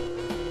 close.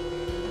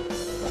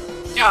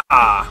 Yeah!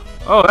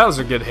 Oh, that was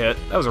a good hit.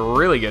 That was a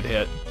really good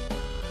hit.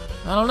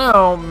 I don't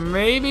know,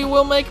 maybe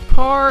we'll make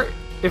par?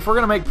 If we're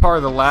gonna make par,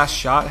 the last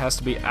shot has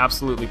to be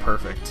absolutely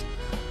perfect.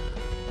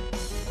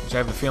 Which I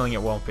have the feeling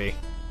it won't be.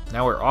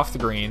 Now we're off the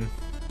green.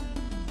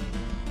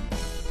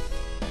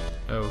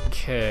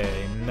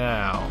 Okay,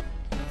 now...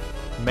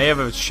 may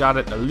have shot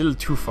it a little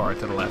too far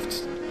to the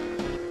left.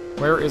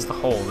 Where is the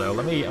hole, though?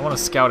 I want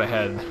to scout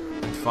ahead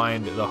and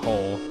find the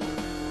hole.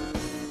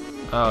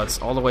 Oh,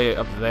 it's all the way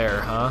up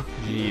there, huh?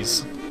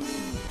 Jeez.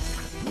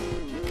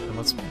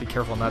 let's be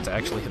careful not to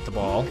actually hit the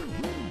ball.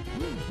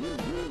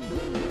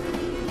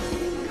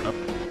 Oh.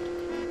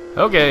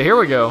 Okay, here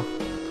we go.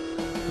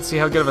 Let's see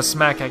how good of a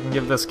smack I can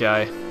give this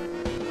guy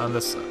on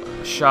this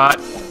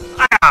shot.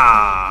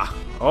 Ah!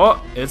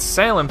 Oh, it's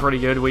sailing pretty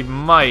good. We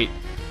might,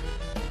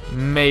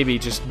 maybe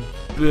just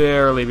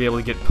barely be able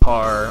to get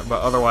par,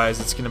 but otherwise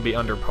it's going to be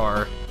under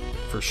par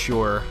for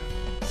sure.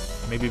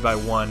 Maybe by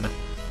 1.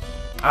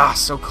 Ah,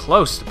 so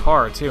close to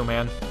par too,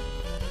 man.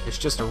 It's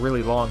just a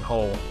really long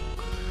hole.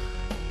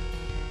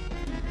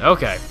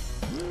 Okay,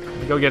 let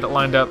me go get it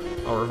lined up.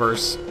 I'll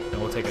reverse,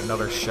 and we'll take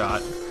another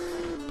shot.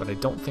 But I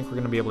don't think we're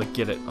going to be able to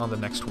get it on the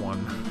next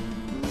one.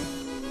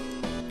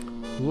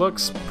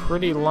 Looks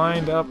pretty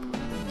lined up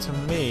to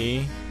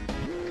me.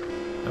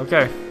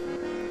 Okay.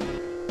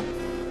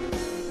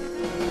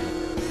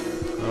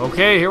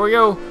 Okay, here we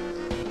go.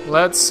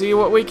 Let's see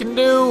what we can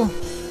do.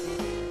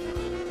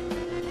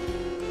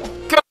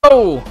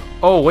 Go!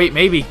 Oh, wait,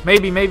 maybe.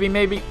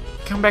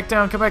 Come back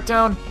down, come back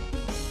down.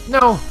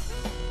 No!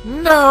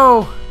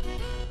 No!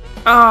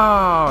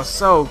 Oh,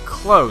 so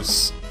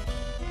close.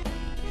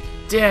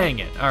 Dang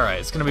it. Alright,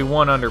 it's going to be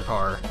 1 under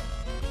par.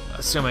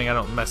 Assuming I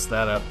don't mess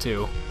that up,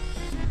 too.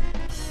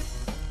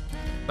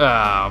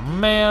 Ah,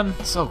 man.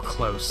 So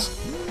close.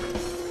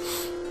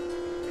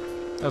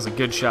 That was a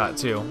good shot,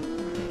 too.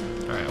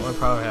 Alright, we'll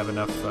probably have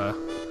enough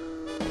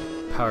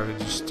power to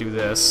just do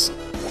this.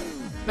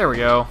 There we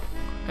go.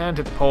 And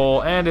hit the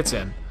pole, and it's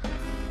in.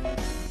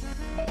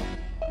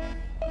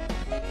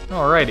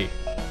 Alrighty.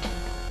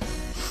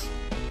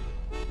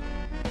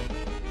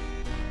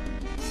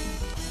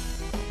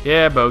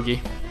 Yeah,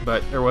 bogey.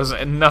 But there was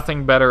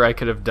nothing better I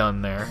could have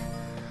done there.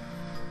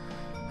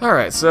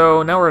 Alright,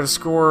 so now we're at a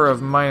score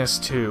of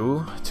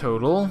 -2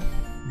 total.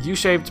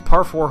 U-shaped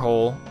par 4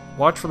 hole.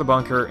 Watch for the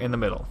bunker in the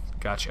middle.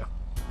 Gotcha.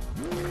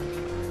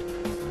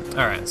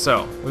 Alright,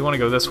 so we want to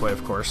go this way,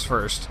 of course,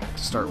 first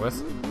to start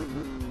with.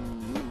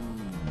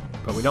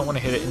 But we don't want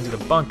to hit it into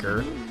the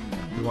bunker.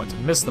 We want to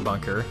miss the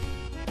bunker.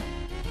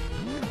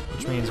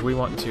 Which means we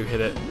want to hit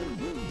it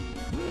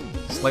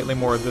slightly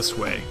more this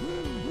way.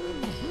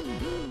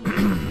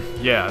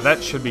 Yeah,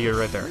 that should be good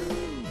right there.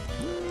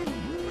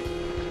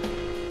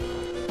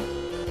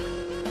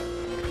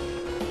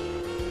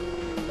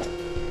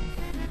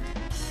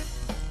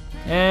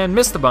 And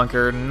missed the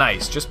bunker.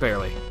 Nice, just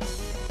barely.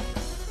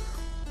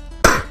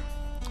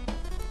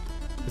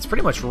 It's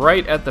pretty much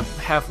right at the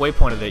halfway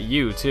point of that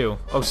U, too.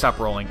 Oh, stop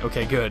rolling.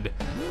 Okay, good.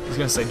 I was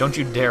gonna say, don't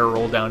you dare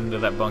roll down into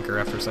that bunker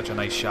after such a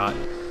nice shot.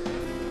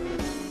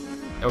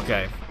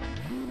 Okay.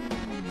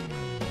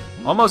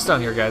 Almost done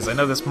here, guys. I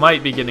know this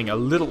might be getting a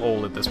little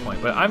old at this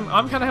point, but I'm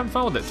kind of having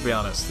fun with it, to be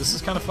honest. This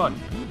is kind of fun.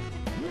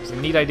 It's a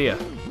neat idea.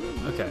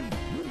 Okay.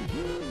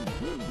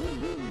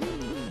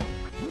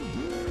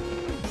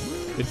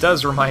 It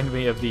does remind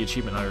me of the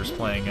Achievement Hunters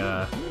playing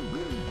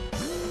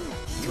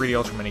 3D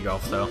Ultra Mini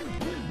Golf, though.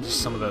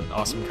 Just some of the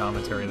awesome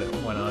commentary that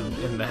went on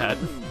in that.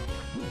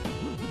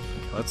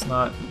 Let's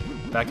not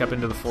back up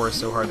into the forest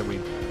so hard that we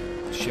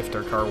shift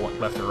our car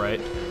left or right.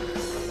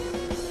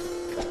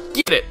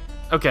 Get it!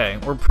 Okay,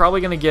 we're probably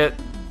going to get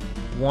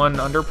 1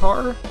 under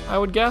par, I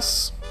would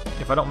guess,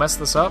 if I don't mess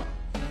this up.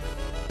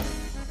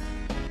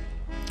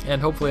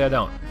 And hopefully I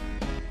don't.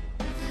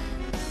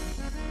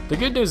 The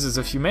good news is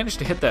if you manage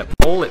to hit that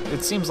pole,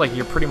 it seems like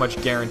you're pretty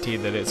much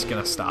guaranteed that it's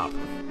going to stop.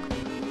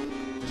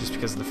 Just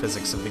because of the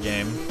physics of the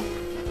game.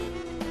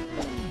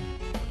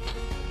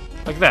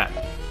 Like that.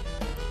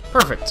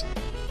 Perfect.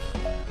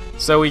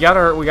 So we got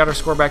our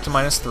score back to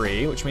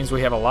 -3, which means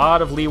we have a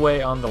lot of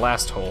leeway on the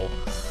last hole.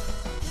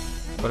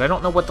 But I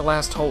don't know what the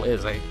last hole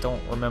is. I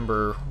don't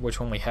remember which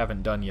one we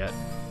haven't done yet.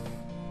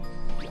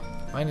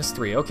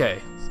 -3,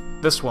 okay.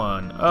 This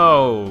one.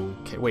 Oh,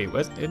 okay, wait,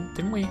 what?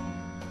 Didn't we?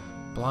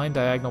 Blind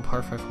diagonal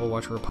par 5 hole,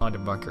 watch for a pond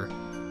and bunker.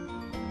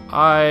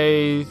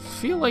 I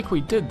feel like we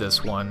did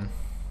this one.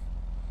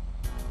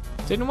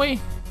 Didn't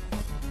we?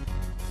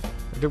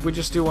 Or did we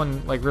just do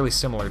one, like, really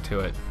similar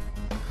to it?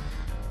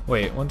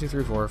 Wait, 1, 2,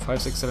 3, 4,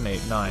 5, 6, 7,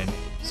 8, 9.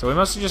 So we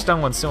must have just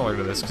done one similar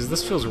to this, because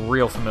this feels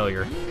real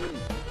familiar.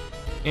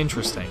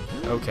 Interesting.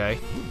 Okay.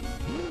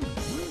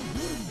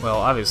 Well,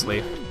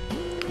 obviously,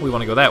 we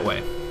want to go that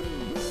way.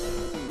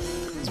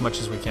 As much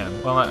as we can.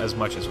 Well, not as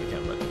much as we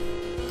can, but...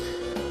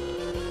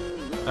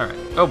 Alright.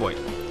 Oh boy.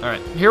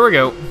 Alright, here we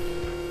go.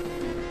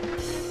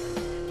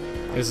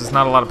 This is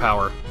not a lot of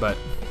power, but...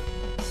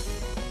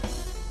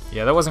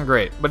 Yeah, that wasn't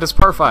great. But it's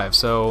par 5,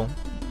 so...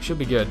 should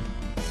be good.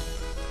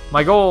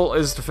 My goal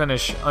is to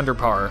finish under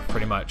par,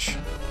 pretty much.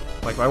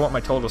 Like, I want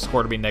my total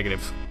score to be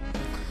negative.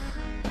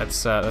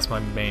 That's my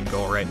main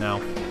goal right now.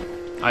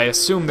 I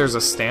assume there's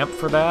a stamp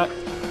for that.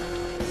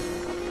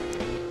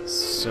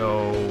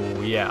 So,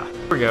 yeah.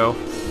 Here we go.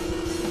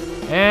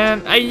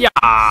 And, yeah!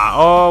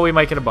 Oh, we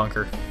might get a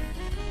bunker.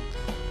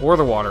 Or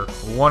the water.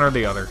 One or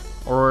the other.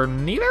 Or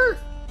neither?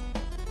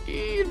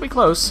 It'd be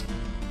close.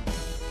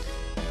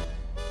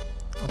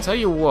 I'll tell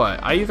you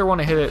what. I either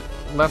want to hit it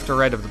left or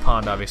right of the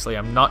pond, obviously.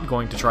 I'm not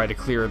going to try to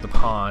clear the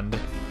pond.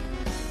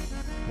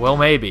 Well,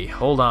 maybe.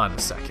 Hold on a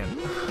second.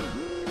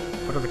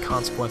 What are the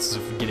consequences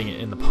of getting it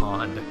in the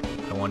pond?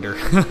 I wonder.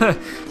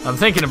 I'm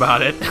thinking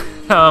about it.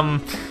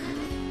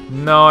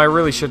 No, I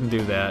really shouldn't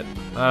do that.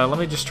 Let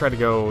me just try to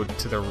go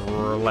to the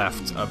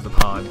left of the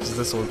pond, because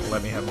this will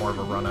let me have more of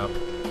a run-up,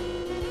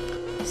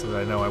 so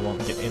that I know I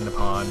won't get in the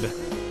pond.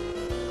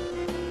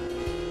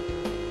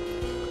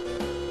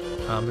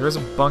 There is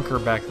a bunker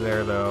back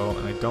there, though,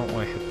 and I don't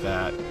want to hit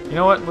that. You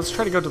know what? Let's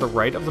try to go to the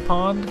right of the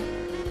pond,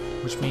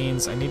 which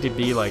means I need to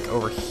be, like,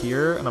 over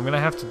here, and I'm going to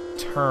have to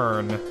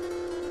turn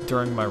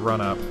during my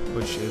run-up,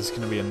 which is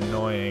going to be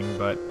annoying,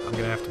 but I'm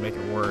going to have to make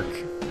it work.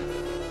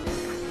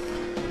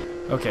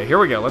 Okay, here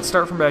we go. Let's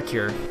start from back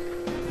here.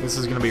 This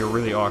is going to be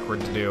really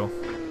awkward to do,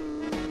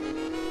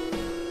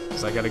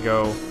 because I got to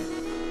go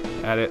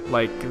at it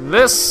like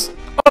this.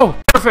 Oh,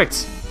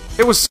 perfect!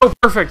 It was so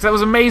perfect. That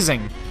was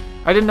amazing.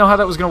 I didn't know how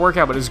that was going to work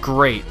out, but it was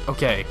great.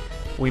 Okay,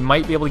 we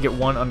might be able to get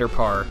one under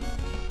par.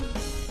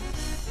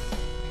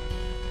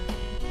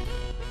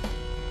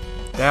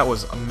 That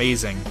was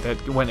amazing.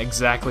 That went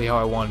exactly how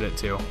I wanted it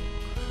to.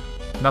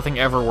 Nothing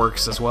ever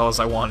works as well as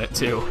I want it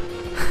to.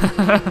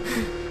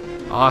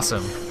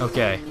 Awesome.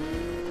 Okay.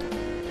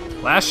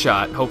 Last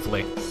shot,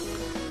 hopefully.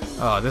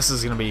 Oh, this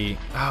is going to be...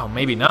 Oh,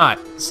 maybe not.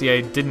 See,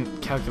 I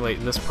didn't calculate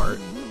this part.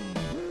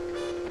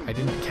 I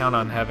didn't count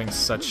on having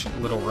such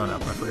little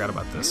run-up. I forgot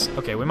about this.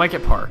 Okay, we might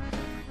get par.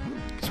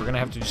 Because we're going to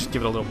have to just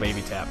give it a little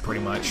baby tap,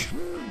 pretty much.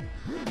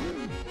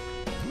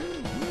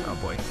 Oh,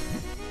 boy.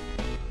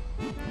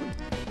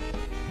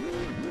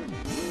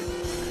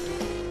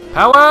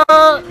 Power!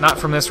 Not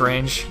from this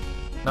range.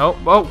 Nope.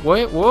 Oh,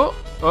 wait, whoa.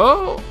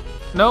 Oh!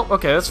 Nope,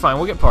 okay, that's fine.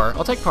 We'll get par.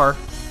 I'll take par.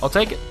 I'll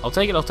take it. I'll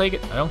take it. I'll take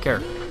it. I don't care.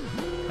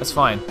 That's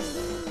fine.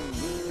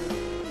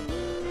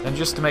 And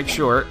just to make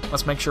sure,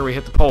 let's make sure we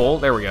hit the pole.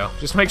 There we go.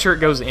 Just make sure it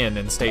goes in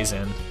and stays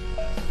in.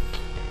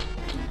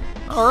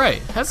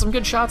 Alright, had some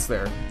good shots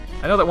there.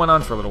 I know that went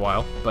on for a little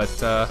while, but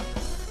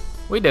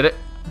we did it.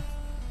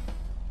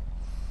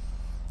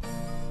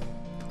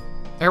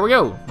 There we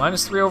go.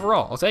 -3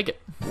 overall. I'll take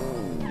it.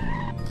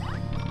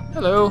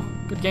 Hello.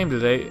 Good game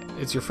today.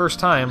 It's your first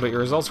time, but your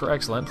results were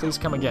excellent. Please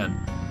come again.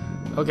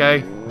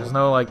 Okay. There's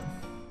no, like,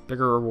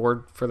 bigger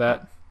reward for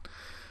that.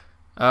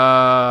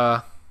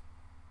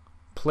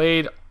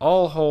 Played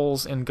all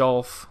holes in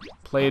golf.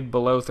 Played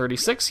below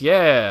 36.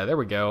 Yeah, there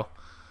we go.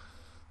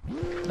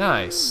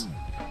 Nice.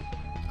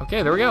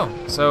 Okay, there we go.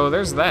 So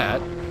there's that.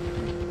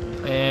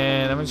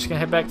 And I'm just gonna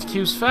head back to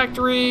Q's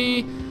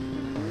factory.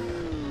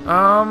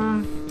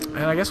 And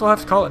I guess we'll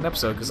have to call it an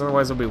episode, because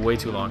otherwise it'll be way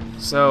too long.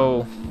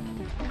 So...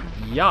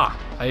 yeah,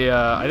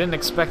 I didn't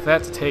expect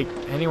that to take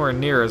anywhere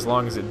near as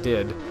long as it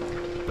did,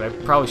 but I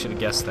probably should have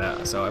guessed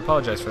that, so I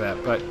apologize for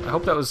that, but I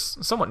hope that was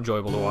somewhat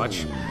enjoyable to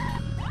watch.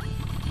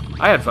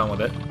 I had fun with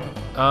it.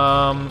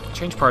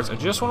 Change parts. I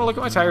just want to look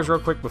at my tires real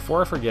quick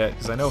before I forget,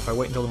 because I know if I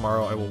wait until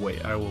tomorrow, I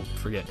will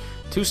forget.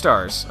 2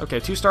 stars. Okay,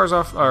 2 stars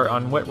off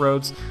on wet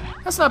roads.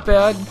 That's not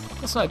bad.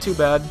 That's not too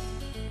bad.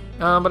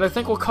 But I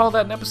think we'll call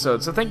that an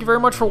episode. So thank you very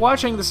much for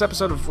watching this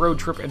episode of Road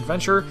Trip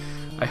Adventure.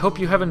 I hope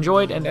you have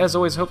enjoyed, and as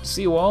always, hope to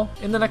see you all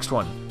in the next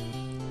one.